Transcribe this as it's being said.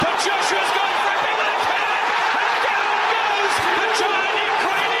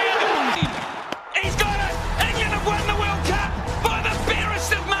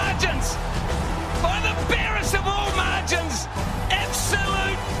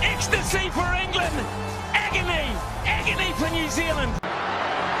Mercy for England! Agony for New Zealand!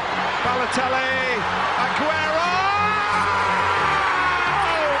 Balotelli, Aguero!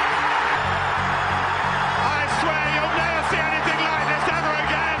 I swear you'll never see anything like this ever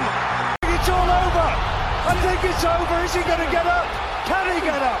again! It's all over! I think it's over. Is he going to get up? Can he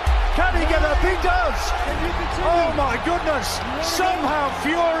get up? Can he get up? He does! Oh my goodness! Somehow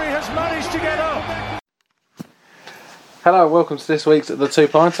Fury has managed to get up! Hello, welcome to this week's The Two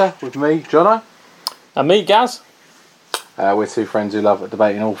Pinter with me, Jono. And me, Gaz. We're two friends who love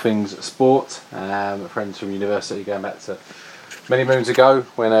debating all things sport. Friends from university going back to many moons ago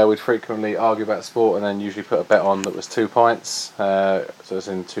when we'd frequently argue about sport and then usually put a bet on that was 2 pints. So it's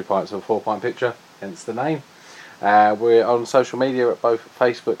in 2 pints of a 4 pint picture, hence the name. We're on social media at both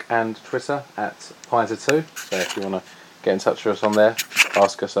Facebook and Twitter at Pinter2. So if you want to get in touch with us on there,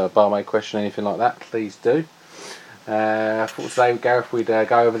 ask us a barmaid question, anything like that, please do. I thought today with Gareth we'd go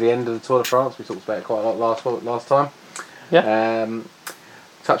over the end of the Tour de France. We talked about it quite a lot last time. Yeah.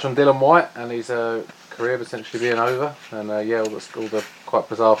 Touch on Dylan White and his career potentially being over, and all the quite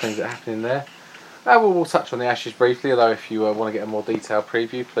bizarre things that happen in there. We'll touch on the Ashes briefly, although if you want to get a more detailed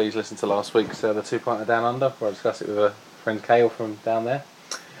preview, please listen to last week's The Two Pinter Down Under, where I discussed it with a friend Kale from down there.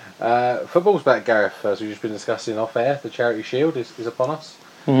 Football's back, Gareth, as we've just been discussing off air. The Charity Shield is upon us.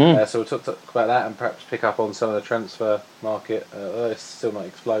 Mm-hmm. So we'll talk about that and perhaps pick up on some of the transfer market. It's still not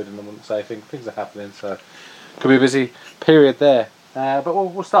exploding, I wouldn't say. Things are happening, so could be a busy period there. But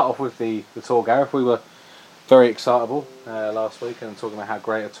we'll start off with the tour, Gareth. We were very excitable last week and talking about how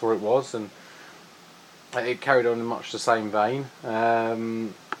great a tour it was, and it carried on in much the same vein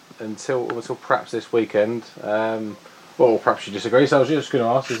until perhaps this weekend. Well, perhaps you disagree. So I was just going to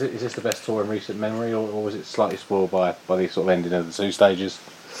ask: is this the best tour in recent memory, or was it slightly spoiled by the sort of ending of the two stages?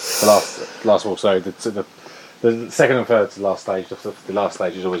 The second and third to the last stage. The last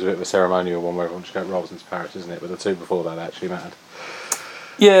stage is always a bit of a ceremonial one where everyone just rolls into Paris, isn't it? But the two before that actually mattered.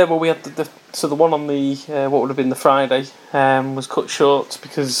 Yeah, well, we had the one on the what would have been the Friday was cut short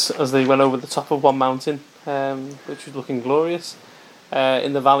because as they went over the top of one mountain, which was looking glorious,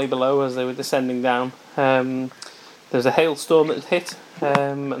 in the valley below as they were descending down, there was a hailstorm that had hit,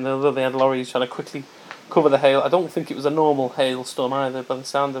 and although they had lorries trying to quickly cover the hail, I don't think it was a normal hailstorm either. By the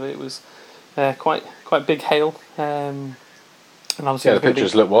sound of it, it was quite big hail. And obviously the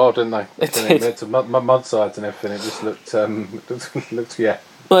pictures looked wild, didn't they? It did. They had some mudsides and everything. It just looked looked well,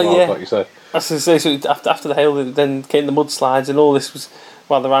 wild, yeah, like you say. As I say, so after the hail, then came the mudslides, and all this was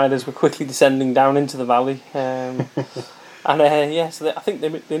while the riders were quickly descending down into the valley. So I think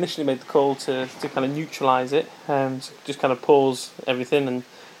they initially made the call to kind of neutralise it, so just kind of pause everything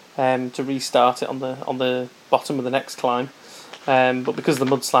and to restart it on the bottom of the next climb. But because the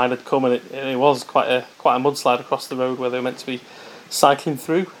mudslide had come and it was quite a mudslide across the road where they were meant to be cycling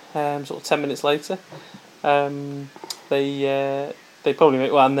through, sort of 10 minutes later, they probably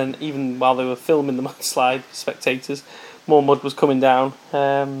made, well, and then even while they were filming the mudslide, spectators, more mud was coming down.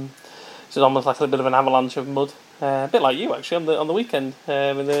 So it's almost like a bit of an avalanche of mud. A bit like you actually on the weekend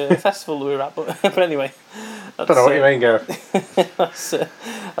in the festival we were at, but anyway. I don't know what you mean, Gareth.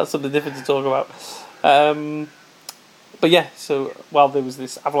 That's something different to talk about. But yeah, so while there was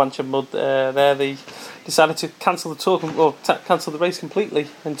this avalanche of mud there, they decided to cancel the tour or cancel the race completely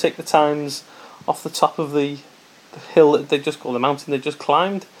and take the times off the top of the hill that they just called the mountain they just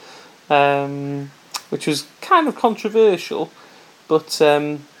climbed, which was kind of controversial, but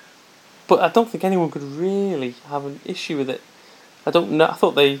I don't think anyone could really have an issue with it. I don't know. I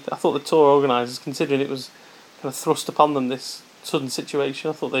thought the tour organisers, considering it was kind of thrust upon them this sudden situation,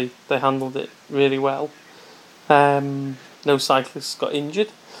 I thought they handled it really well. No cyclists got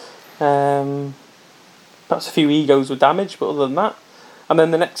injured. Perhaps a few egos were damaged, but other than that, and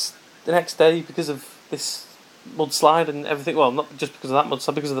then the next day, because of this mudslide and everything, well, not just because of that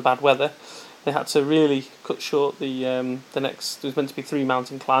mudslide, because of the bad weather, they had to really cut short the next. There was meant to be 3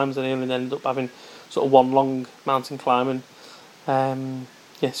 mountain climbs, and they only ended up having sort of one long mountain climb. And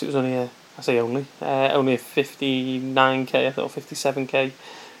yes, it was only a 59k, I thought 57k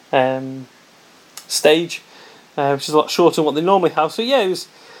stage, which is a lot shorter than what they normally have. So yeah, it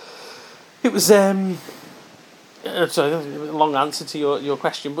was. Sorry, a long answer to your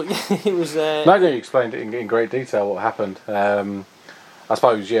question, but yeah, it was. No, you explained it in great detail what happened. I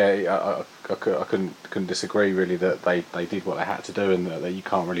suppose, yeah, I couldn't disagree really that they did what they had to do and that you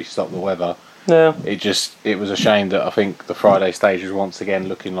can't really stop the weather. No. It was a shame that I think the Friday stage was once again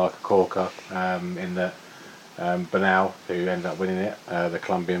looking like a corker, in that Bernal, who ended up winning it, the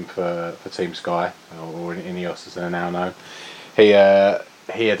Colombian for Team Sky, or Ineos as they now know, he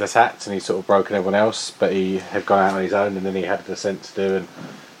had attacked and he sort of broken everyone else, but he had gone out on his own and then he had a descent to do,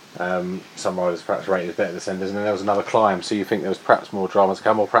 some riders perhaps rated better descenders, and then there was another climb. So you think there was perhaps more drama to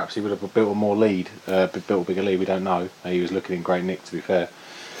come, or perhaps he would have built a more lead, built a bigger lead. We don't know. He was looking in great nick, to be fair.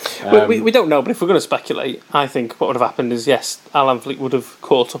 We don't know, but if we're going to speculate, I think what would have happened is, yes, Alan Fleet would have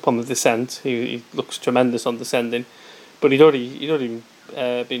caught up on the descent. He looks tremendous on descending, but he'd already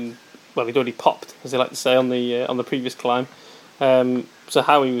popped, as they like to say, on the previous climb. So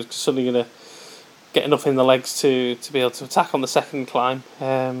how he was suddenly going to get enough in the legs to be able to attack on the second climb,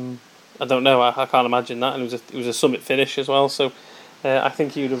 I don't know. I can't imagine that, and it was a summit finish as well. So I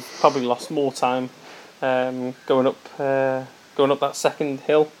think he would have probably lost more time going up that second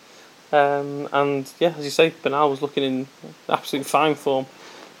hill. And yeah, as you say, Bernal was looking in absolutely fine form.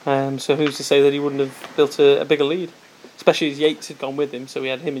 So who's to say that he wouldn't have built a bigger lead? Especially as Yates had gone with him, so we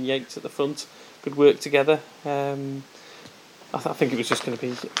had him and Yates at the front, could work together. I think it was just going to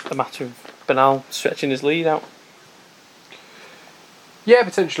be a matter of Bernal stretching his lead out. Yeah,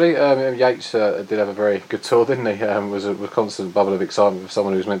 potentially. Yates did have a very good tour, didn't he? Was a constant bubble of excitement for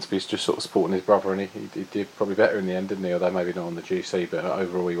someone who was meant to be just sort of supporting his brother, and he did probably better in the end, didn't he? Although maybe not on the GC, but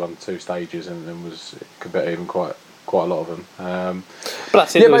overall he won 2 stages and could bet even quite a lot of them. But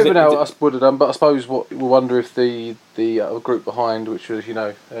that's it. Yeah, maybe now us would have done. But I suppose we wonder if the group behind, which was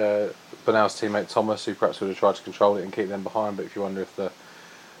Bernal's teammate Thomas, who perhaps would have tried to control it and keep them behind. But if you wonder if the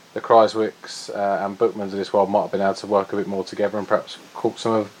Kreiswicks and Bookmans of this world might have been able to work a bit more together and perhaps caught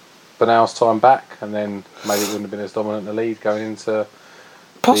some of Bernal's time back, and then maybe it wouldn't have been as dominant a lead going into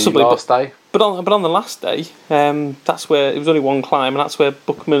possibly the last day. But on the last day, that's where it was only one climb, and that's where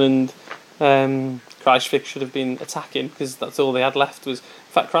Bookman and Kreiswick should have been attacking, because that's all they had left. In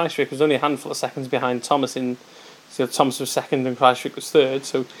fact, Kreiswick was only a handful of seconds behind Thomas. So Thomas was second and Kreiswick was third.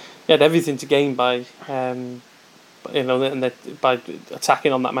 So he had everything to gain by by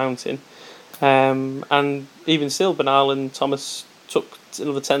attacking on that mountain. And even still, Bernal and Thomas took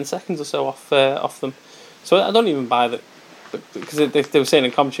another 10 seconds or so off them. So I don't even buy that, because they were saying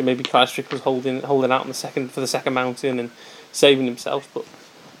in commentary maybe Kreiswick was holding out on the second mountain and saving himself, but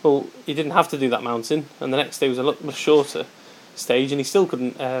well, he didn't have to do that mountain, and the next day was a lot much shorter stage, and he still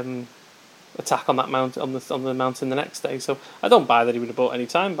couldn't attack on that mountain on the mountain the next day. So I don't buy that he would have bought any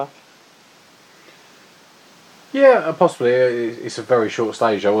time back. Yeah, possibly. It's a very short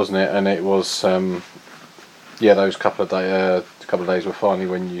stage, though, wasn't it? And it was, those couple of days were finally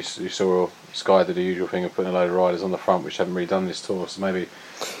when you saw Sky did the usual thing of putting a load of riders on the front, which haven't really done this tour. So maybe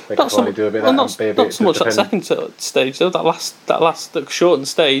they could finally do a bit of that. Not so much that second stage though. That last shortened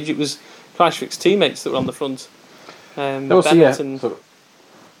stage, it was Kreiswick's teammates that were on the front. But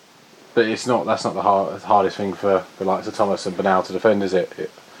it's not. That's not the hardest thing for the likes of Thomas and Bernal to defend, is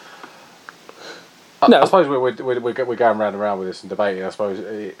it? No. I suppose we're going round and round with this and debating. I suppose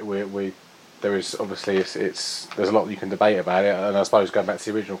there is obviously there's a lot you can debate about it, and I suppose going back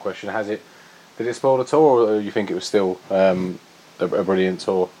to the original question, did it spoil the tour, or you think it was still a brilliant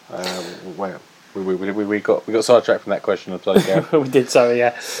tour? We got sidetracked from that question. We did, sorry.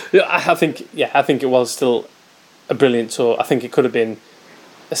 Yeah, I think it was still a brilliant tour. I think it could have been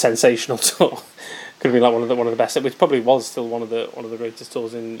a sensational tour. Could have been like one of the best. Which probably was still one of the greatest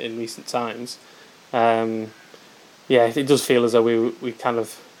tours in recent times. It does feel as though we were kind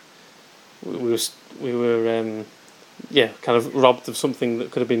of robbed of something that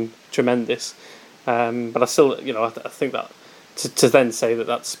could have been tremendous. But I still, I think that to then say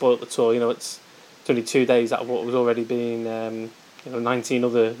that spoiled the tour. It's only 2 days out of what was already being 19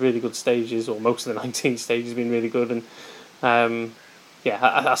 other really good stages, or most of the 19 stages being really good, and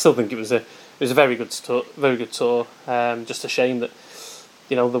I still think it was a very good tour. Very good tour. Just a shame that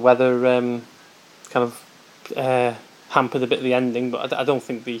the weather kind of hampered a bit of the ending, but I don't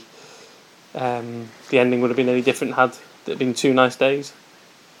think the ending would have been any different had it been 2 nice days.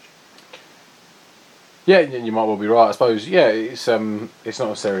 Yeah, you might well be right. I suppose. Yeah, it's not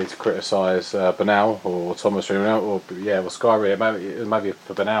necessarily to criticise Bernal or Thomas or Sky. Maybe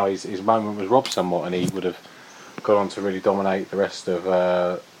for Bernal, his moment was robbed somewhat, and he would have gone on to really dominate the rest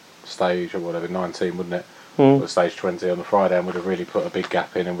of stage or whatever 19, wouldn't it? Or stage 20 on the Friday, and would have really put a big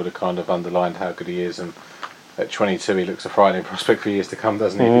gap in, and would have kind of underlined how good he is. And at 22, he looks a frightening prospect for years to come,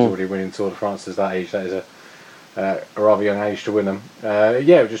 doesn't he? He's already winning Tour de France at that age. That is a rather young age to win them.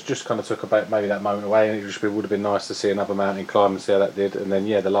 Just kind of took about maybe that moment away, and it would have been nice to see another mountain climb and see how that did. And then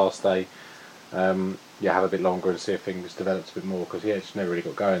the last day, have a bit longer and see if things developed a bit more, because just never really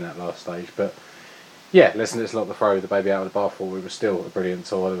got going that last stage. But let's not throw the baby out of the bathwater. It was still a brilliant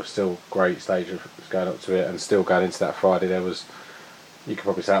tour. There was still great stages going up to it, and still going into that Friday, there was, you could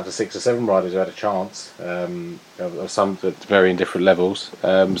probably say, up to 6 or 7 riders who had a chance, of some at varying different levels.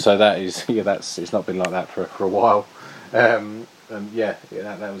 So that is, it's not been like that for a while.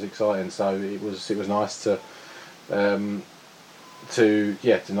 that was exciting. So it was nice to nice.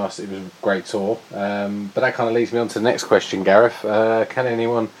 It was a great tour. But that kind of leads me on to the next question, Gareth. Can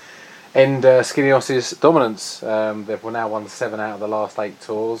anyone end Skineos' dominance? They've now won 7 out of the last 8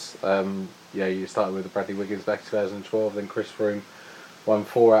 tours. You started with Bradley Wiggins back in 2012, then Chris Froome won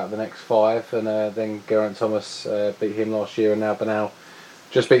 4 out of the next 5, and then Geraint Thomas beat him last year, and now Bernal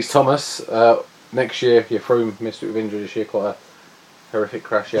just beats Thomas. Next year, Froome missed it with injury this year, quite a horrific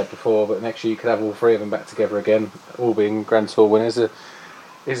crash he had before, but next year you could have all 3 of them back together again, all being Grand Tour winners.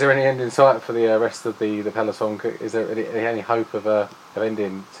 Is there any end in sight for the rest of the peloton? Is there any hope of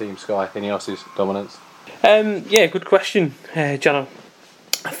ending Team Sky Ineos' dominance? Good question, Jono.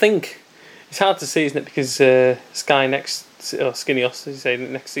 I think it's hard to see, isn't it? Because Sky Skineos, as you say,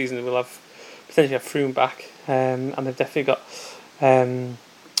 next season we'll potentially have Froome back, and they've definitely got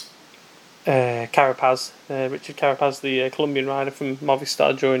Carapaz, Richard Carapaz, the Colombian rider from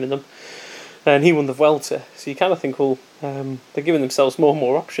Movistar, joining them, and he won the Vuelta. So you kind of think, well, they're giving themselves more and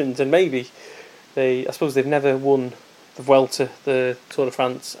more options, and maybe I suppose they've never won the Vuelta, the Tour de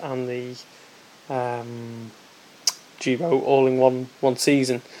France, and the Giro all in one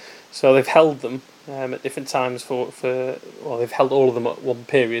season. So they've held them at different times they've held all of them at one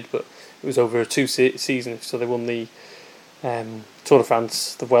period, but it was over a 2 season. So they won the Tour de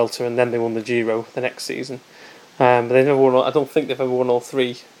France, the Vuelta, and then they won the Giro the next season. But they never won. I don't think they've ever won all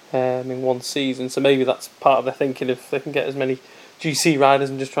 3 in one season. So maybe that's part of their thinking, if they can get as many GC riders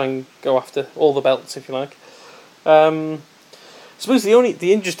and just try and go after all the belts, if you like. I suppose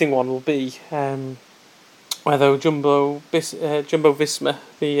the interesting one will be whether Jumbo Visma,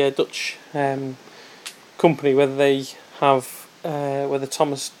 the Dutch company, whether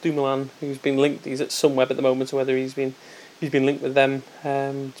Thomas Dumoulin, who's been linked, he's at Sunweb at the moment, so whether he's been linked with them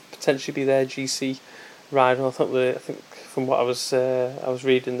to potentially be their GC rider. I think from what I was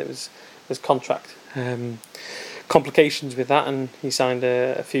reading, there's contract complications with that, and he signed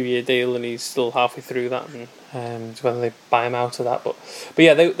a few-year deal, and he's still halfway through that, and whether they buy him out of that. But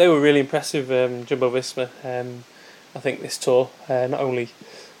yeah, they were really impressive, Jumbo Visma. I think this tour, not only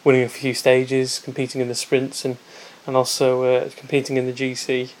winning a few stages, competing in the sprints, and also competing in the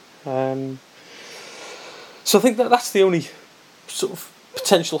GC. So I think that's the only sort of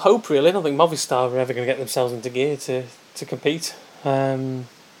potential hope, really. I don't think Movistar are ever going to get themselves into gear to compete. Well,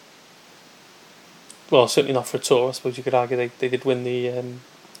 certainly not for a tour. I suppose you could argue they did win the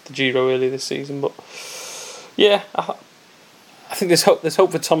Giro earlier this season, but yeah, I think there's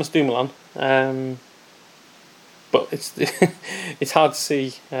hope for Thomas Dumoulin, but it's it's hard to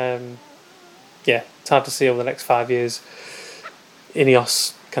see. It's hard to see over the next 5 years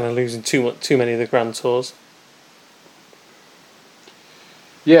Ineos kind of losing too many of the Grand Tours.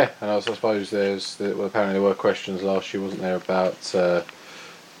 Yeah, and I suppose apparently there were questions last year, wasn't there, about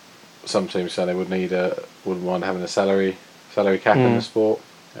some teams saying they wouldn't mind having a salary cap in the sport.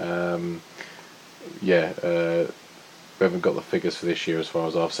 We haven't got the figures for this year as far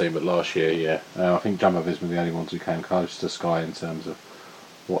as I've seen, but last year, I think Jumbo Visma were the only ones who came close to Sky in terms of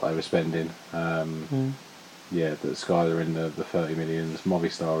what they were spending. That Sky are in the 30 millions.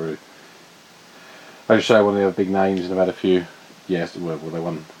 Movistar, who I just show one of the other big names, and they've had a few. Yes, well, they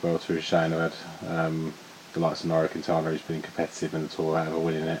won Vuelta, as Shane. They've had the likes of Nairo Quintana, who's been competitive in the tour out of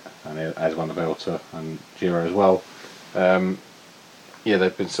winning it, and he has won the Vuelta and Giro as well. They've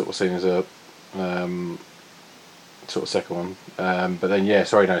been sort of seen as a sort of second one. But then,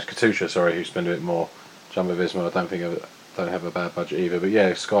 it's Katusha, who spend a bit more. Jumbo Visma, I don't have a bad budget either.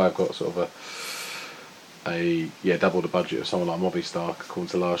 But Sky have got sort of double the budget of someone like Movistar according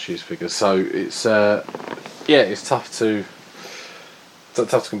to last year's figures. So it's tough to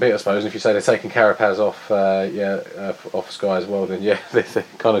compete, I suppose. And if you say they're taking Carapaz off off Sky as well, then they're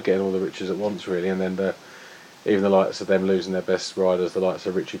kind of getting all the riches at once, really. And then even the likes of them losing their best riders, the likes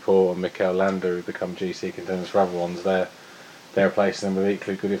of Richie Porte and Mikel Landa, who become GC contenders for other ones, they're replacing them with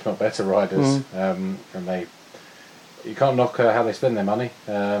equally good, if not better, riders. And you can't knock how they spend their money.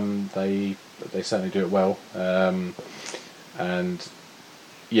 They certainly do it well. But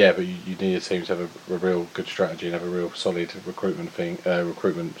you need a team to have a real good strategy and have a real solid recruitment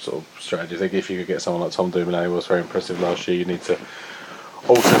sort of strategy. I think if you could get someone like Tom Dumoulin, who was very impressive last year, you need to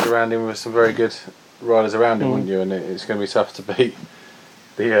also surround him with some very good riders around him, wouldn't you? And it's going to be tough to beat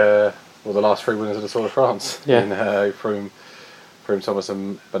the last 3 winners of the Tour de France. In Froome, Thomas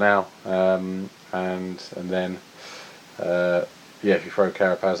and Bernal, and then if you throw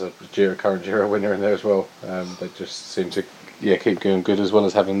Carapaz, a current Giro winner, in there as well, they just seem to keep going good, as well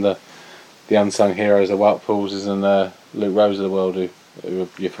as having the unsung heroes, the Wout Poolses and Luke Rose of the world, who are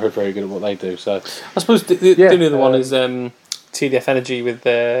very, very good at what they do. So I suppose the only other one is TDF Energy with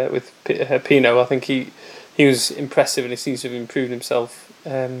Pino. I think he was impressive, and he seems to have improved himself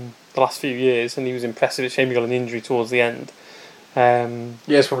the last few years. And he was impressive. It's a shame he got an injury towards the end.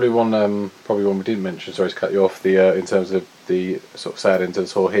 It's probably one we didn't mention. Sorry to cut you off. In terms of the sort of sad end to the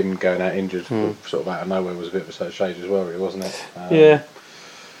tour, him going out injured, sort of out of nowhere, was a bit of a sad shade as well, really, wasn't it? Yeah.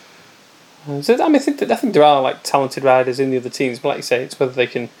 So I think there are like talented riders in the other teams, but like you say, it's whether they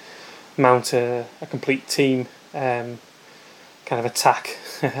can mount a complete team kind of attack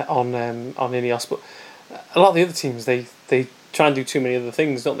on Ineos. But a lot of the other teams, they try and do too many other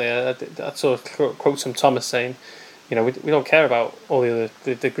things, don't they? I saw a quote from Thomas saying, we don't care about all the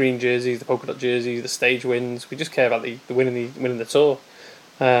other the green jerseys, the polka dot jerseys, the stage wins. We just care about the winning the tour.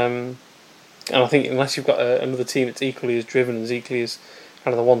 And I think unless you've got another team that's equally as driven, as equally as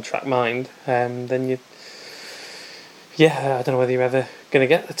kind of the one track mind, then I don't know whether you're ever going to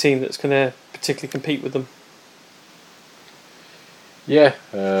get a team that's going to particularly compete with them. Yeah,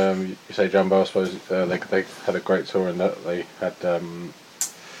 you say Jumbo. I suppose they had a great tour in that they had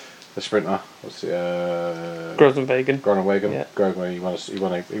the sprinter. What's it? Groenewegen. Yeah.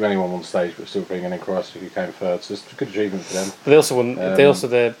 Groenewegen. He only won one stage, but still bringing in Christ who came third. So it's a good achievement for them. They also won.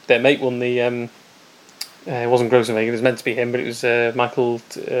 Their mate won the. It wasn't Groenewegen. It was meant to be him, but it was Michael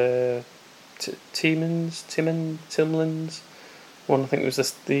Tillmans. One, I think it was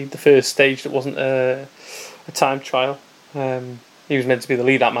the first stage that wasn't a time trial. He was meant to be the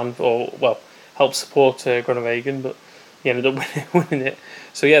lead-out man, help support Groenewegen, but he ended up winning it.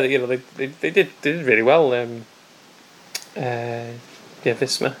 So yeah, they did really well.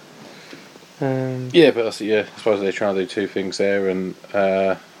 Visma. But I suppose they're trying to do two things there, and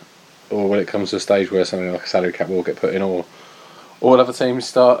or when it comes to a stage where something like a salary cap will get put in, or other teams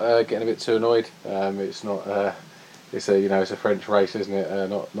start getting a bit too annoyed. It's not. It's a French race, isn't it?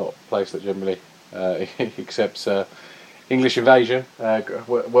 Not a place that generally accepts English invasion.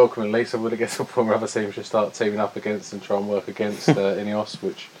 Welcomingly, so will it get to a point where other teams should start teaming up against and try and work against Ineos,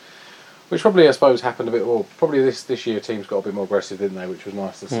 which probably I suppose happened a bit. Well, probably this year teams got a bit more aggressive, didn't they? Which was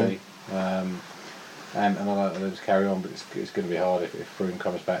nice to see. And I know they'll just carry on, but it's going to be hard if Froome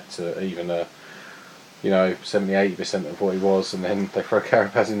comes back to even 70-80% of what he was, and then they throw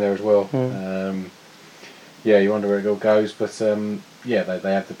Carapaz in there as well. You wonder where it all goes, but they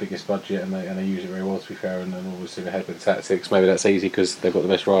have the biggest budget and they use it very well, to be fair, and obviously ahead with the tactics. Maybe that's easy because they've got the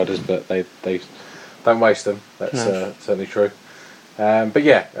best riders, but they don't waste them. That's certainly true. A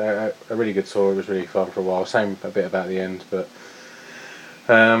really good tour. It was really fun for a while. Same a bit about the end, but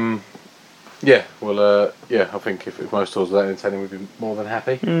I think if most tours were that entertaining, we'd be more than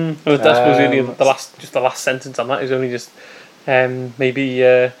happy. That was really the last sentence on that is only just maybe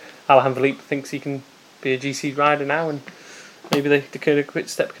Alain Philippe thinks he can be a GC rider now, and maybe the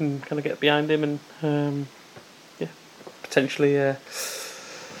Quick-Step can kind of get behind him and potentially a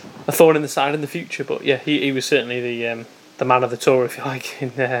thorn in the side in the future. But he was certainly the man of the tour, if you like.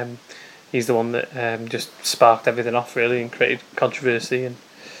 And he's the one that just sparked everything off really and created controversy, and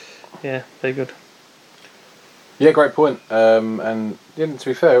very good. Yeah, great point. And to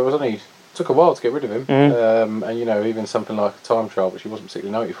be fair, it took a while to get rid of him. And even something like a time trial, which he wasn't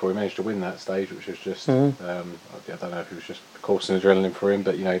particularly noted for, he managed to win that stage, which was just I don't know if it was just coursing adrenaline for him,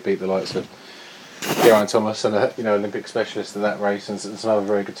 but he beat the likes of Geraint Thomas and Olympic specialist in that race, and some other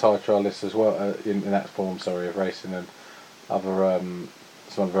very good time trialists as well in that form of racing, and other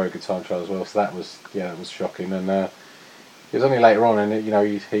some other very good time trials as well. So that was shocking, and it was only later on, and we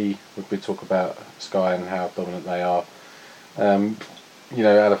talk about Sky and how dominant they are.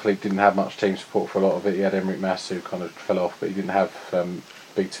 Alaphilippe didn't have much team support for a lot of it. He had Enric Mas, who kind of fell off, but he didn't have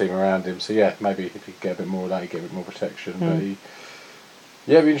big team around him. So maybe if he could get a bit more of that, he'd get a bit more protection. But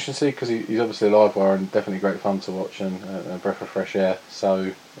it'd be interesting to see, because he's obviously a live wire and definitely great fun to watch, and a breath of fresh air.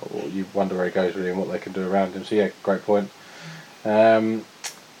 So you wonder where he goes really and what they can do around him. So great point.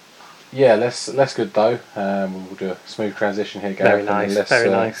 Less good though. We'll do a smooth transition here, Gareth. Very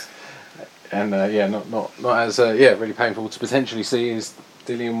nice. And not as really painful to potentially see is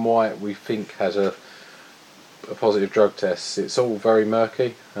Dillian Whyte. We think has a positive drug test. It's all very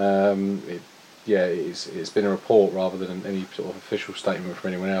murky. It's been a report rather than any sort of official statement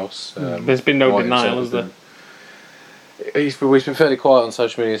from anyone else. There's been no denial, has there? He's been fairly quiet on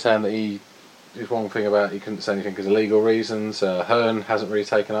social media, saying that his one thing about he couldn't say anything because of legal reasons. Hearn hasn't really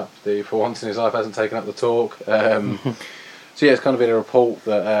taken up for once in his life, hasn't taken up the talk. It's kind of been a report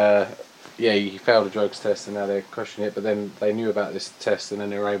that he failed a drugs test and now they're questioning it. But then they knew about this test and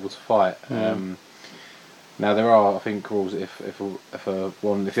then they were able to fight. Now there are, I think, rules. If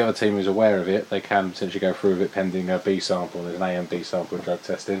the other team is aware of it, they can potentially go through with it pending a B sample. There's an A and B sample of drug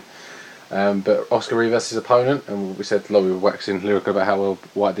testing. But Oscar Rivas, his opponent, and we said we were waxing lyrical about how well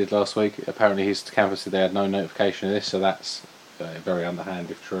White did last week. Apparently his camp said they had no notification of this, so that's very underhand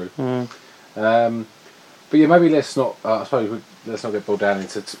if true. But yeah, maybe let's not. I suppose let's not get bogged down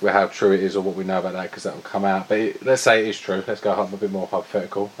into how true it is or what we know about that, because that will come out. But let's say it is true. Let's go a bit more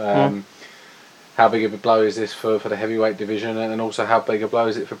hypothetical. How big of a blow is this for the heavyweight division, and also how big a blow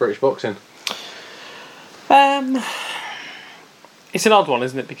is it for British boxing? It's an odd one,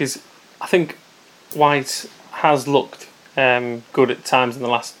 isn't it? Because I think White has looked good at times in the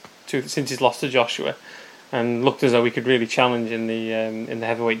last two since he's lost to Joshua, and looked as though he could really challenge in the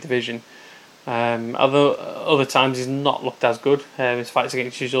heavyweight division. Other times he's not looked as good. His fights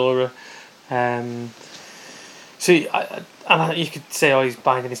against Chisora. So you could say, he's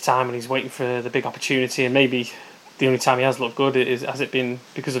biding his time and he's waiting for the big opportunity, and maybe the only time he has looked good has it been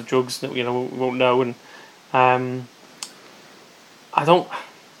because of drugs that we won't know. And I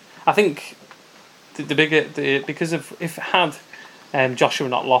think because of if had Joshua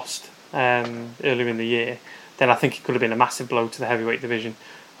not lost earlier in the year, then I think it could have been a massive blow to the heavyweight division,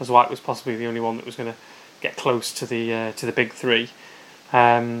 as White was possibly the only one that was going to get close to the big three.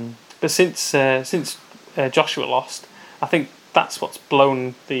 But since Joshua lost, I think that's what's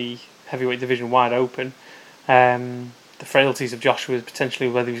blown the heavyweight division wide open. The frailties of Joshua, potentially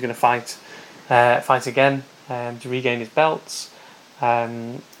whether he was going to fight again to regain his belts.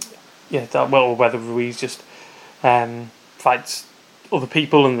 Or whether Ruiz just fights other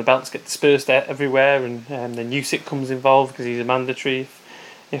people and the belts get dispersed everywhere, and then Usyk comes involved because he's a mandatory.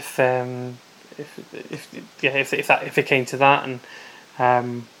 If it came to that,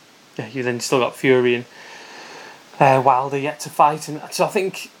 and you then still got Fury and Wilder yet to fight, and so I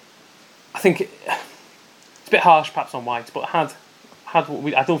think it's a bit harsh perhaps on White, but I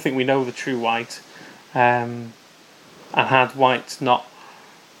don't think we know the true White, and had White not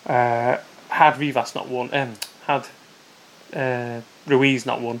had Rivas not won, had Ruiz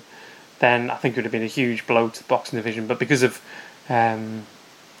not won, then I think it would have been a huge blow to the boxing division. But because of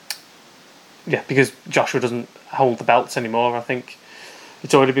because Joshua doesn't hold the belts anymore, I think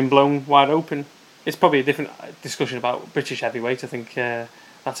it's already been blown wide open. It's probably a different discussion about British heavyweight. I think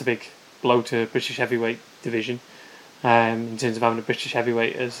that's a big blow to British heavyweight division in terms of having a British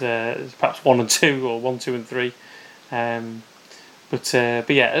heavyweight as perhaps 1 and 2 or 1, 2 and 3. But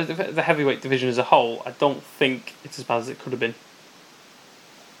yeah, the heavyweight division as a whole, I don't think it's as bad as it could have been.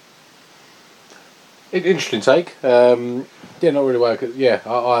 Interesting take. Not really well.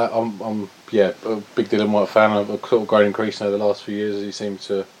 I'm a big Dylan White fan. I've sort of grown increasing over the last few years as he seemed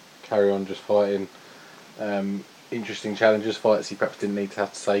to carry on just fighting interesting challenges, fights he perhaps didn't need to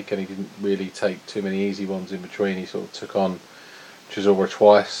have to take, and he didn't really take too many easy ones in between. He sort of took on Chisora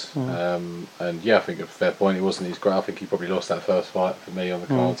twice, and I think at a fair point it wasn't his great. I think he probably lost that first fight for me on the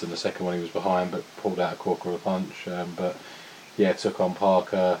cards, and the second one he was behind but pulled out a corker of a punch. Took on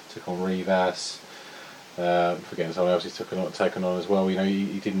Parker, took on Rivas. Forgetting someone else he's taken on as well.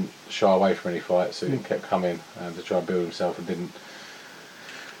 He didn't shy away from any fights, so he kept coming to try and build himself, and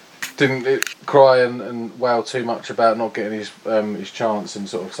didn't cry and wail too much about not getting his chance and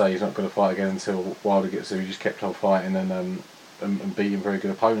sort of say he's not going to fight again until Wilder gets there. He just kept on fighting and beating very good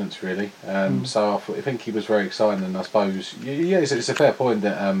opponents really. So I think he was very exciting, and I suppose it's a fair point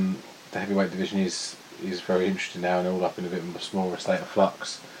that the heavyweight division is very interesting now and all up in a bit of a smaller state of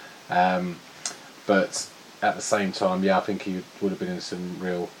flux. But at the same time, I think he could have been in some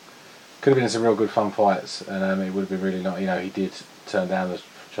real good fun fights, and it would have been really nice. He did turn down the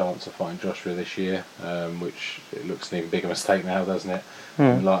chance of fighting Joshua this year, which it looks an even bigger mistake now, doesn't it?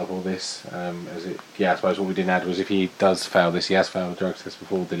 In light of all this, I suppose what we didn't add was if he does fail this, he has failed the drug test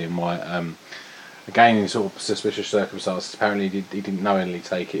before, Dillian White. Again, in sort of suspicious circumstances. Apparently, he didn't knowingly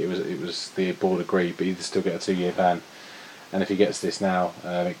take it. It was the board agreed, but he'd still get a 2-year ban. And if he gets this now,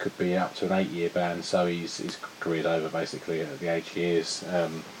 it could be up to an 8-year ban. So his career's over basically at the age he is.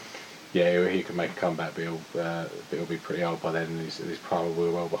 He can make a comeback, but he'll be pretty old by then, and his prime will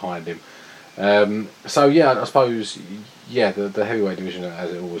be well behind him. I suppose the heavyweight division,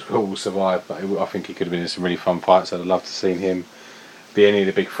 as it always will survive. But I think he could have been in some really fun fights. I'd have loved to have seen him be any of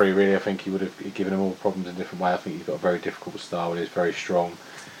the big three. Really, I think he would have given them all problems in a different way. I think he's got a very difficult style and he's very strong.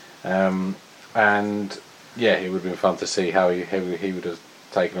 It would have been fun to see how he would have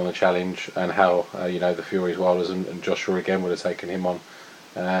taken on the challenge, and how the Furies, Wilders, and Joshua again would have taken him on.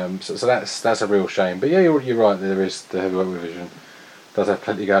 So that's a real shame. But you're right. There is the heavyweight division does have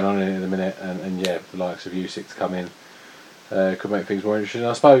plenty going on in the minute, and the likes of Usyk to come in could make things more interesting.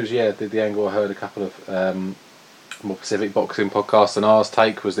 I suppose the angle I heard a couple of more Pacific boxing podcasts than ours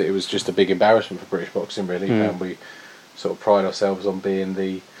take was that it was just a big embarrassment for British boxing really, and we sort of pride ourselves on being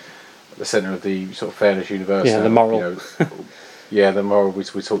the the centre of the sort of fairness universe. Yeah, the moral. The moral. We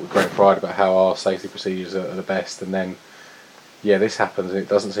talk with great pride about how our safety procedures are the best, and then this happens, and it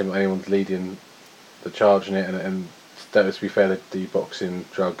doesn't seem like anyone's leading the charge in it. And to be fair, the boxing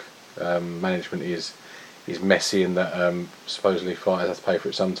drug management is messy in that supposedly fighters have to pay for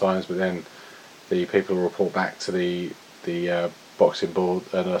it sometimes, but then the people will report back to the boxing board,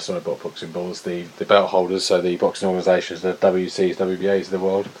 not boxing boards, the belt holders, so the boxing organisations, the WCs, WBAs of the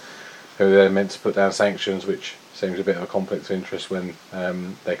world, who are then meant to put down sanctions, which seems a bit of a conflict of interest when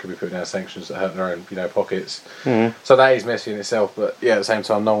they could be putting down sanctions that hurt their own pockets. So that is messy in itself, but at the same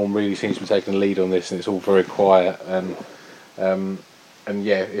time, no one really seems to be taking the lead on this, and it's all very quiet. And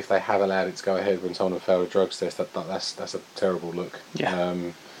if they have allowed it to go ahead when someone has failed a drugs test, that's a terrible look.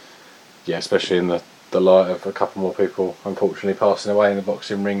 Especially in the light of a couple more people unfortunately passing away in the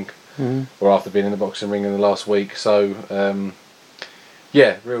boxing ring, or after being in the boxing ring in the last week. So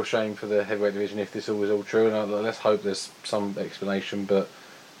real shame for the heavyweight division if this all is all true, and let's hope there's some explanation. But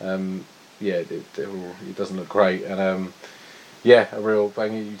it doesn't look great, and a real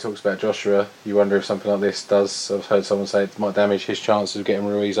bang. You talked about Joshua. You wonder if something like this does. I've heard someone say it might damage his chances of getting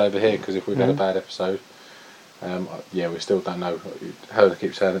Ruiz over here, because if we've had a bad episode, we still don't know. Heard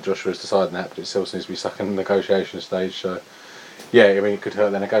keep saying that Joshua's deciding that, but it still seems to be stuck in the negotiation stage. So it could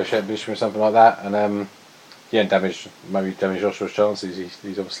hurt the negotiating position with something like that, and damage Joshua's chances.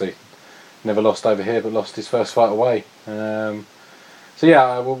 He's obviously never lost over here, but lost his first fight away. We'll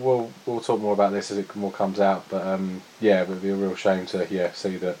talk more about this as it more comes out. But it would be a real shame to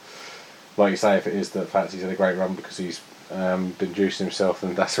see that, like you say, if it is the fact he's had a great run because he's been juicing himself,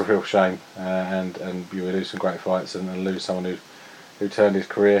 then that's a real shame. And you will lose some great fights and lose someone who turned his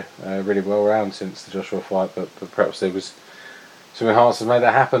career really well around since the Joshua fight. But perhaps there was some enhancers made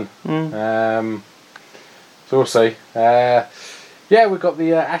that happen. So we'll see. We've got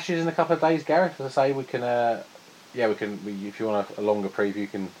the Ashes in a couple of days, Gareth. As I say, we can. If you want a longer preview, you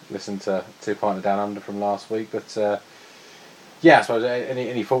can listen to 2 Pinter Down Under from last week. But I suppose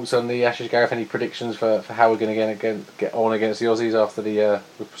any thoughts on the Ashes, Gareth? Any predictions for how we're going to get on against the Aussies after the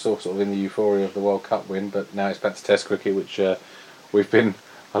we're sort of in the euphoria of the World Cup win, but now it's back to Test cricket, which we've been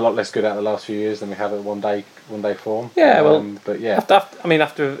a lot less good at the last few years than we have at one day form.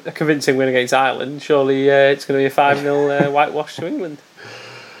 After a convincing win against Ireland, surely it's going to be a 5-0 whitewash to England.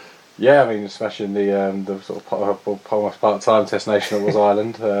 Smashing the sort of almost part-time Test nation that was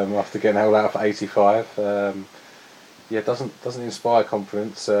Ireland after getting held out for 85. Doesn't inspire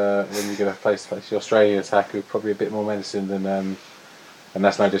confidence when you're going to face the Australian attack, who are probably a bit more menacing than, and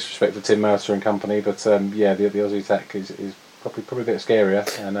that's no disrespect to Tim Mercer and company, but the Aussie attack is probably a bit scarier.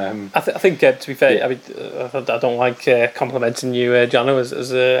 And I think to be fair, I don't like complimenting you, Jono,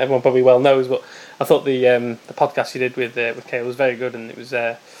 as everyone probably well knows, but I thought the podcast you did with Kale was very good, and it was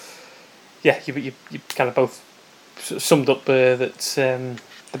you kind of both summed up that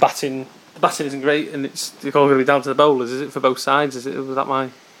the batting isn't great, and it's all going to be down to the bowlers. Is it for both sides? That was my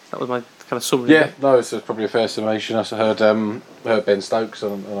kind of summary? Yeah, no, it's probably a fair summation. I heard Ben Stokes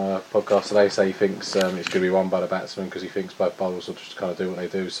on a podcast today say he thinks it's going to be won by the batsmen, because he thinks both bowlers will just kind of do what they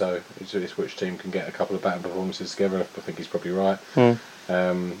do. So it's which team can get a couple of batting performances together. I think he's probably right.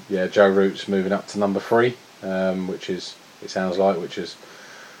 Joe Root's moving up to number 3, which is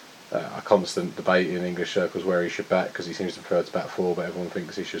a constant debate in English circles where he should bat, because he seems to prefer to bat 4, but everyone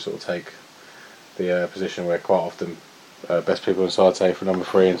thinks he should sort of take the position where quite often best people inside say for number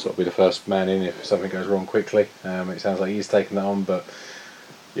 3 and sort of be the first man in if something goes wrong quickly. It sounds like he's taking that on, but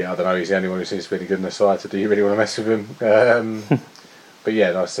I don't know, he's the only one who seems to be any good in the side, so do you really want to mess with him? But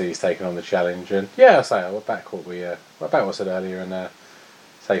nice to see he's taking on the challenge, and I say I'll back what I said earlier, and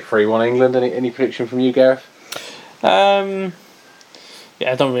say 3-1 England. Any prediction from you, Gareth?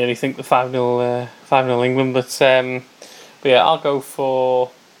 I don't really think the 5-0 England, but I'll go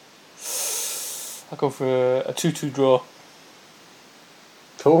for a 2-2 draw.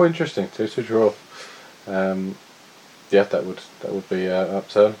 Oh, interesting, 2-2 draw. That would be an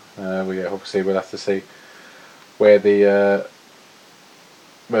upturn. Obviously we'll have to see where the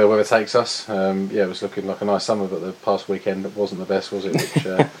weather takes us. It was looking like a nice summer, but the past weekend wasn't the best, was it? Which,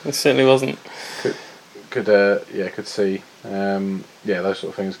 it certainly wasn't. Could see. Those sort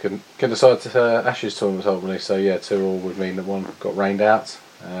of things can decide to Ashes tournaments ultimately. So 2-2 would mean that one got rained out,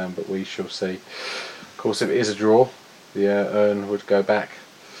 but we shall see. Of course, if it is a draw, the urn would go back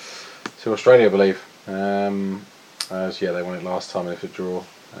to Australia, I believe. As they won it last time, and if it's a draw,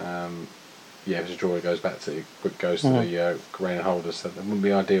 if it's a draw, it goes to the reigning holders. So that wouldn't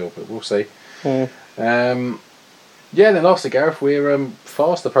be ideal, but we'll see. Then lastly, Gareth, we're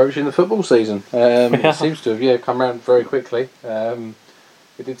fast approaching the football season. It seems to have come around very quickly.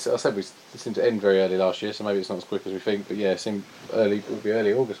 it did. I said it seemed to end very early last year, so maybe it's not as quick as we think. But yeah, it seemed early. It would be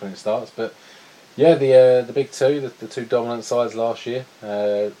early August when it starts. But yeah, the big two, the two dominant sides last year,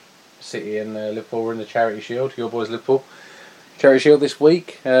 City and Liverpool were in the Charity Shield. Your boys Liverpool, Charity Shield this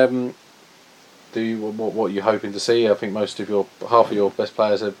week. What are you hoping to see? I think half of your best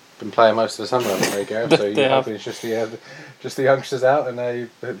players have been playing most of the summer, haven't they, Gareth? So you're hoping it's just the youngsters out, and you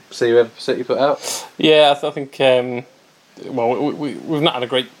see whoever City put out. Yeah, I think. We've not had a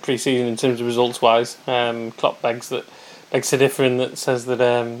great pre-season in terms of results wise. Klopp begs to differ, in that says that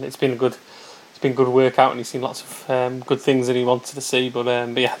it's been good workout, and he's seen lots of good things that he wanted to see. But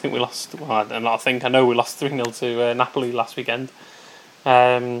yeah, I think we lost. Well, I know we lost 3-0 to Napoli last weekend,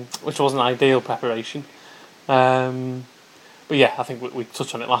 which wasn't ideal preparation. But yeah, I think we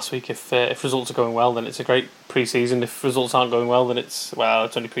touched on it last week. If results are going well, then it's a great pre-season. If results aren't going well, then it's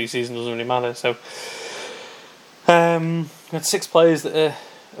only pre-season, doesn't really matter. So. We had 6 players that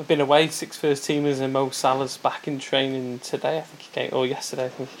have been away, 6 first teamers, and Mo Salah's back in training today. Yesterday. I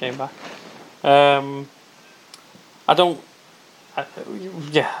think he came back. I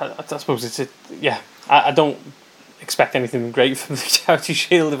suppose it's I don't expect anything great from the Charity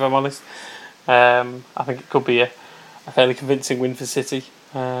Shield, if I'm honest. I think it could be a fairly convincing win for City.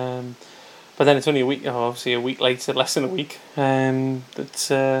 But then it's only a week, obviously a week later, less than a week.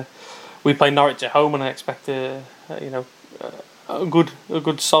 We play Norwich at home, and I expect a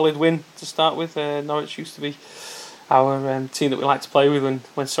good solid win to start with. Norwich used to be our team that we like to play with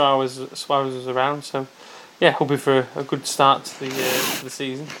when Suarez was around. So yeah, hoping for a good start to the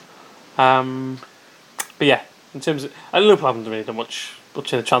season. But yeah, in terms of Liverpool haven't really done much in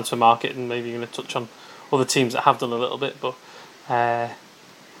the transfer market, and maybe you're going to touch on other teams that have done a little bit. But I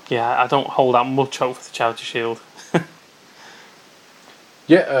don't hold out much hope for the Charity Shield.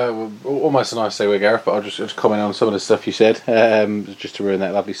 Yeah, almost a nice segue, Gareth, but I'll just comment on some of the stuff you said, just to ruin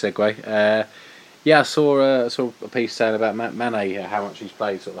that lovely segue. I saw a piece saying about Mane, how much he's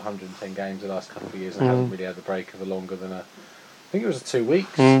played, sort of 110 games the last couple of years, and hasn't really had the break of a longer than I think it was 2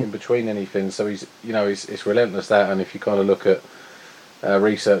 weeks in between anything. So he's it's relentless that, and if you kind of look at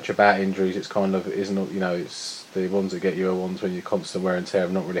research about injuries, it's kind of it's the ones that get you are ones when you're constant wear and tear,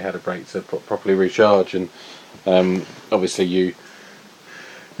 have not really had a break to properly recharge, and obviously you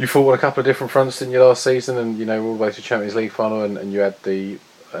fought on a couple of different fronts, didn't you, last season, and all the way to Champions League final, and you had the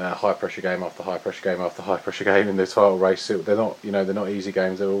high pressure game after high pressure game after high pressure game in the title race. So they're not easy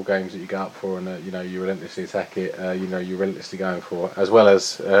games. They're all games that you get up for, and you relentlessly attack it. You're relentlessly going for, as well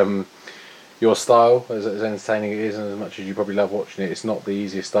as your style, as entertaining it is, and as much as you probably love watching it, it's not the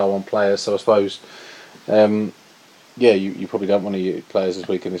easiest style on players. So I suppose, you probably don't want any players this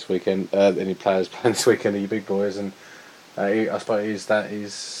weekend. Any players playing this weekend are your big boys, and I suppose that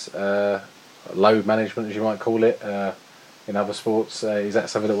is load management, as you might call it, in other sports. Is that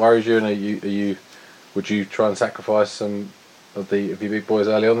something that worries you? And would you try and sacrifice some of your big boys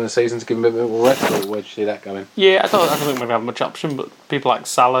early on in the season to give them a bit more rest, or where do you see that going? Yeah, I don't think we're going to have much option, but people like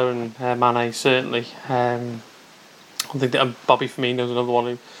Salah and Mane certainly. I think that Bobby Firmino is another one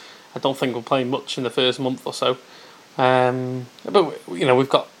who I don't think will play much in the first month or so. But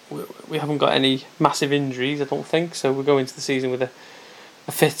we haven't got any massive injuries, I don't think. So we'll go into the season with a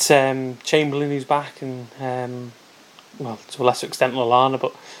fit Chamberlain who's back, and to a lesser extent Lallana,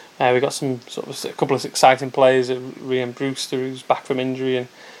 but we've got some a couple of exciting players, Ryan Brewster, who's back from injury,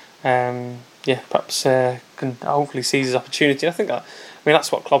 and perhaps can hopefully seize his opportunity. I think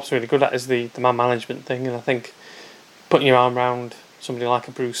that's what Klopp's really good at, is the man management thing, and I think putting your arm around somebody like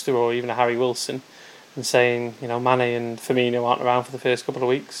a Brewster or even a Harry Wilson and saying, Mane and Firmino aren't around for the first couple of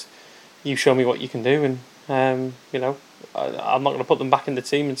weeks, you show me what you can do, and I'm not going to put them back in the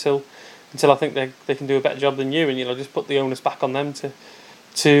team until I think they can do a better job than you, and just put the onus back on them to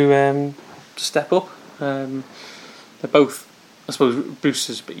step up. They're both, I suppose,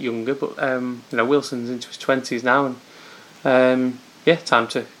 Brewster's a bit younger, but Wilson's into his 20s now, and time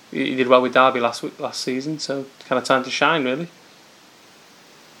to. He did well with Derby last season, so kind of time to shine, really.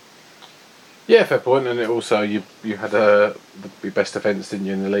 Yeah, fair point. And it also, you had the best defence, didn't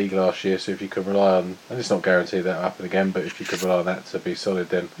you, in the league last year? So if you could rely on, and it's not guaranteed that will happen again, but if you could rely on that to be solid,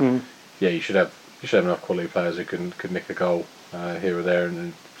 then you should have enough quality players who could nick a goal here or there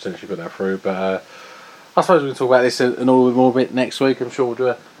and potentially put that through. But I suppose we can talk about this and all more bit next week. I'm sure we'll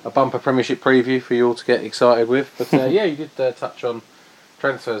do a bumper Premiership preview for you all to get excited with. But you did touch on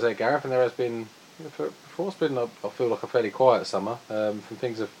transfers there, Gareth, and there has been. It's been, I feel like, a fairly quiet summer. From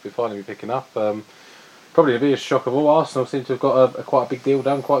things that we're finally picking up. Probably the biggest shock of all, Arsenal seem to have got quite a big deal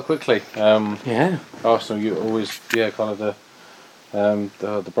done quite quickly. Arsenal, you always kind of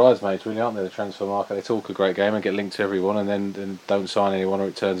the bridesmaids, really, aren't they? The transfer market. They talk a great game and get linked to everyone, and then don't sign anyone, or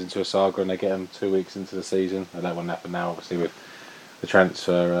it turns into a saga, and they get them 2 weeks into the season. And that won't happen now, obviously, with the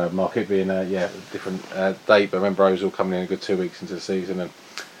transfer market being a different date. But I remember Ozil coming in a good 2 weeks into the season and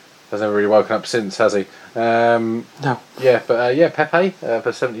has never really woken up since, has he? No. Yeah, but Pepe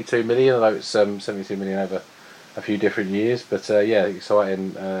for 72 million, although it's 72 million over a few different years. But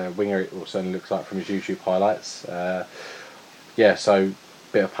exciting winger. It certainly looks like from his YouTube highlights. So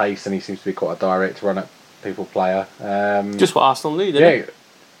bit of pace, and he seems to be quite a direct run at people player. Just what Arsenal need, isn't it?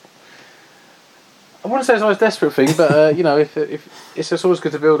 I wouldn't say it's the most desperate thing, but if it's just always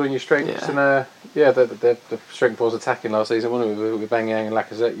good to build on your strengths, and the strength was attacking last season, wasn't it? With Banyang and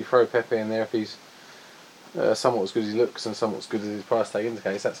Lacazette, you throw Pepe in there if he's somewhat as good as he looks and somewhat as good as his price tag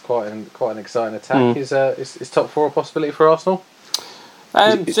indicates. That's quite an exciting attack. Is top four a possibility for Arsenal?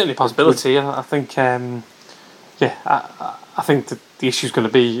 Certainly a possibility. I think. I think the issue is going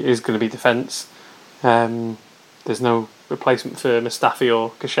to be defence. There's no replacement for Mustafi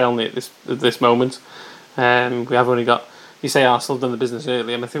or Koscielny at this moment. We have only got. You say Arsenal have done the business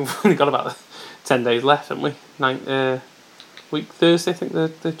early. I think we've only got about 10 days left, haven't we? Week Thursday, I think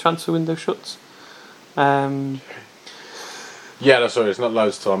the transfer window shuts. It's not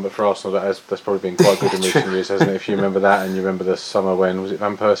loads of time, but for Arsenal that's probably been quite good in recent years, hasn't it? If you remember that, and you remember the summer when was it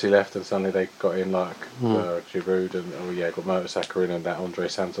Van Persie left, and suddenly they got in Giroud and got Mertesacker in, and that Andre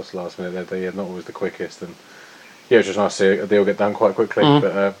Santos last minute. They're not always the quickest, and it's just nice to see a deal get done quite quickly.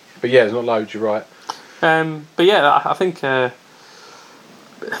 But there's not loads. You're right. I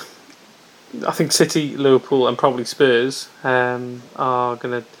think City, Liverpool, and probably Spurs are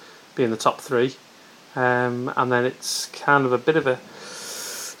going to be in the top three. And then it's kind of a bit of an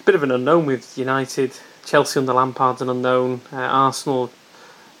unknown with United. Chelsea under Lampard's an unknown. Arsenal,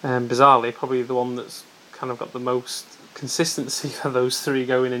 bizarrely, probably the one that's kind of got the most consistency for those three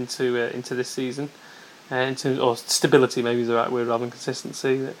going into this season. In terms, or stability, maybe is the right word rather than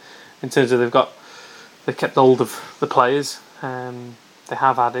consistency. In terms of they've kept hold of the players. They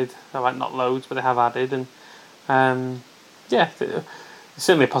have added, not loads, but they have added, and there's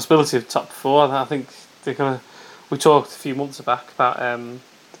certainly a possibility of top four. I think we talked a few months back about the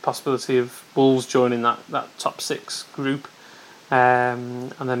possibility of Wolves joining that top six group,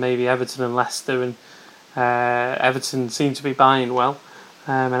 and then maybe Everton and Leicester. And Everton seem to be buying well,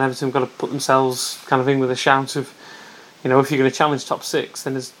 and Everton have got to put themselves kind of in with a shout of, if you're going to challenge top six,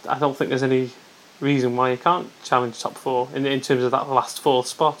 then I don't think there's any reason why you can't challenge top four in terms of that last fourth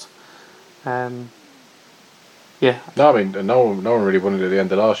spot. No, I mean, no one really won it at the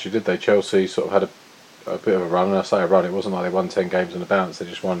end of last year, did they? Chelsea sort of had a bit of a run, and I say a run, it wasn't like they won 10 games on the bounce, they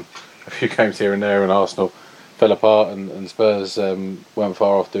just won a few games here and there, and Arsenal fell apart, and Spurs weren't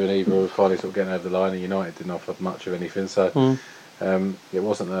far off doing either, or finally sort of getting over the line, and United didn't offer much of anything, so it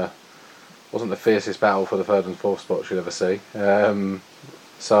wasn't the fiercest battle for the third and fourth spot you'll ever see.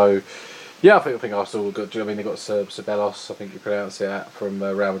 I think Arsenal got. I mean, they got Ceballos, I think you pronounce it, from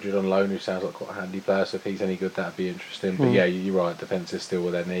Real Madrid on loan, who sounds like quite a handy player. So if he's any good, that'd be interesting. But you're right. Defence is still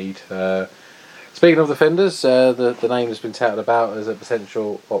what they need. Speaking of defenders, the name has been touted about as a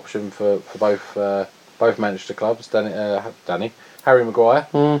potential option for both Manchester clubs. Harry Maguire.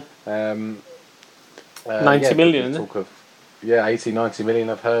 90 million. Talk of 80-90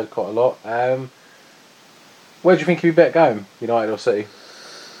 million. I've heard quite a lot. Where do you think he'd be better going, United or City?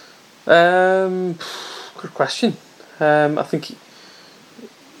 Good question. I think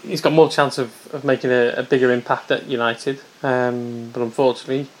he's got more chance of making a bigger impact at United, but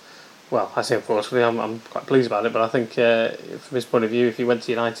unfortunately, I say unfortunately, I'm quite pleased about it, but I think from his point of view, if he went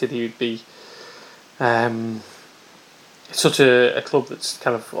to United, he would be such a club that's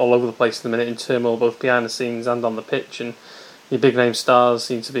kind of all over the place at the minute, in turmoil both behind the scenes and on the pitch, and your big name stars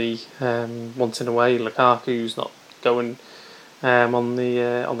seem to be wanting away. Lukaku's not going on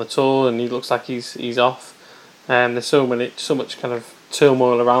the tour, and he looks like he's off. There's so much kind of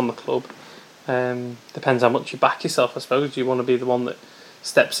turmoil around the club. Depends how much you back yourself, I suppose. Do you want to be the one that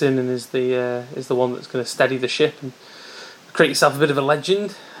steps in and is the one that's going to steady the ship and create yourself a bit of a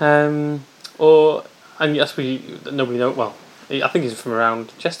legend, or nobody knows. Well, I think he's from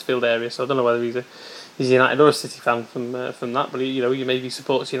around Chesterfield area, so I don't know whether he's a United or a City fan from that. But he maybe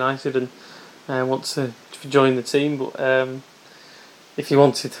supports United and wants to join the team, but. If you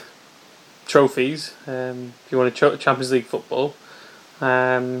wanted trophies, if you wanted Champions League football,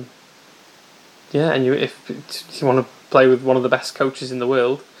 and if you want to play with one of the best coaches in the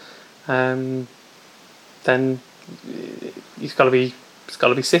world, then it's got to be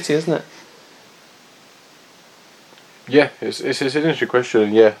City, isn't it? Yeah, it's an interesting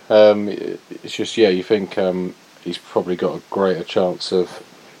question. It's just you think he's probably got a greater chance of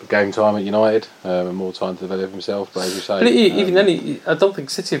game time at United and more time to develop himself. But as you say, But even then, I don't think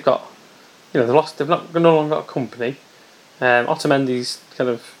City have got. They've lost. They've no longer got a company. Otamendi's kind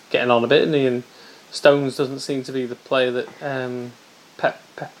of getting on a bit, and Stones doesn't seem to be the player that Pep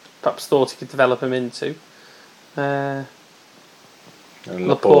perhaps thought he could develop him into. And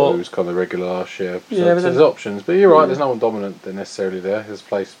Laporte, who's kind of regular last year. So yeah, there's options, but you're right. There's no one dominant necessarily there. There's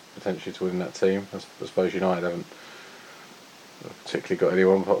place potentially to win that team. I suppose United haven't particularly got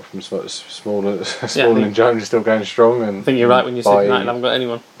anyone apart from Smalling. Jones is still going strong. And I think you're right when you say United haven't got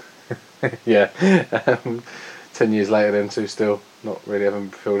anyone. Yeah, 10 years later, them two still not really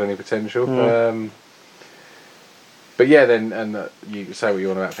haven't fulfilled any potential. But yeah, then you say what you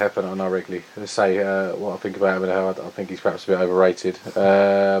want about Pep, and I regularly say what I think about him and how I think he's perhaps a bit overrated.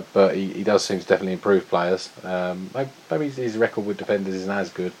 But he does seem to definitely improve players. Maybe his record with defenders isn't as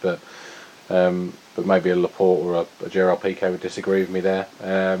good, but maybe a Laporte or a Gerard Piqué would disagree with me there.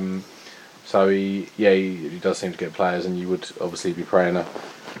 So he does seem to get players, and you would obviously be praying a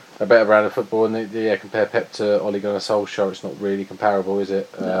better brand of football. And compare Pep to Ole Gunnar Solskjaer, it's not really comparable, is it?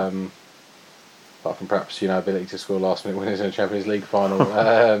 No. Apart from perhaps ability to score last minute winners in a Champions League final.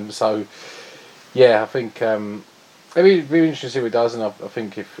 So yeah, I think it'd be interesting to see what he does, and I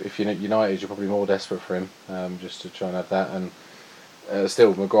think if you're United, you're probably more desperate for him, just to try and have that. And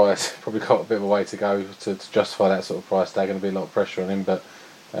still, Maguire's probably got a bit of a way to go to justify that sort of price tag. Going to be a lot of pressure on him, but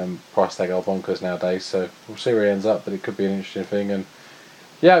price tag are bonkers nowadays. So we'll see where he ends up, but it could be an interesting thing. And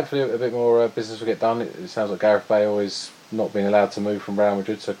yeah, hopefully a bit more business will get done. It sounds like Gareth Bale is not being allowed to move from Real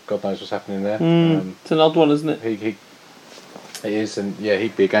Madrid, so God knows what's happening there. It's an odd one, isn't it? He is, and yeah,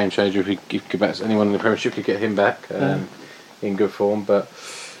 he'd be a game changer if he could get back. Anyone in the Premiership could get him back in good form. But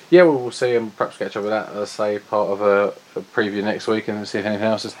yeah, we'll see, and perhaps catch up with that. As I say, part of a preview next week, and see if anything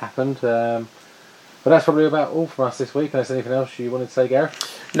else has happened. But that's probably about all from us this week. Unless anything else you wanted to say,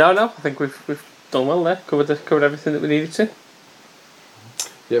 Gareth? No, I think we've done well there. Covered everything that we needed to.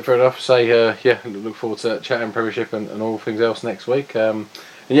 Yeah, fair enough. Look forward to chatting Premiership and all things else next week. And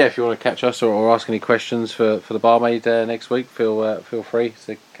yeah, if you want to catch us or ask any questions for the barmaid next week, feel free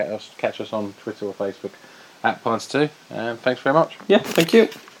to catch us on Twitter or Facebook @Pints2. Thanks very much. Yeah, thank you.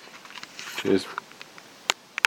 Cheers.